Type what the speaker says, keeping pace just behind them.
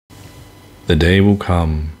The day will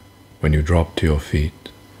come when you drop to your feet.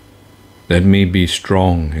 Let me be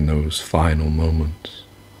strong in those final moments,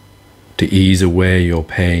 to ease away your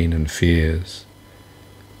pain and fears,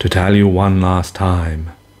 to tell you one last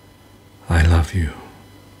time, I love you,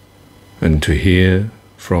 and to hear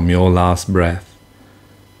from your last breath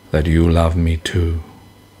that you love me too.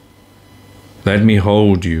 Let me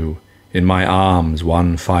hold you in my arms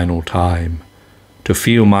one final time, to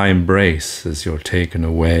feel my embrace as you're taken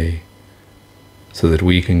away, so that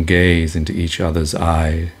we can gaze into each other's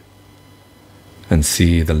eye and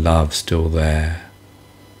see the love still there,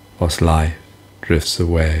 whilst life drifts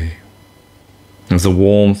away. As the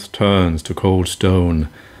warmth turns to cold stone,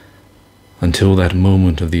 until that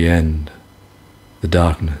moment of the end, the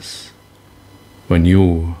darkness, when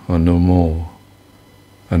you are no more,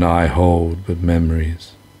 and I hold but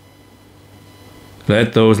memories.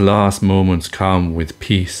 Let those last moments come with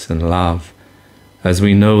peace and love, as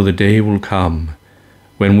we know the day will come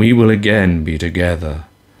when we will again be together,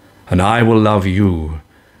 and I will love you,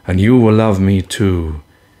 and you will love me too,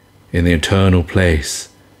 in the eternal place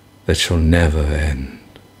that shall never end.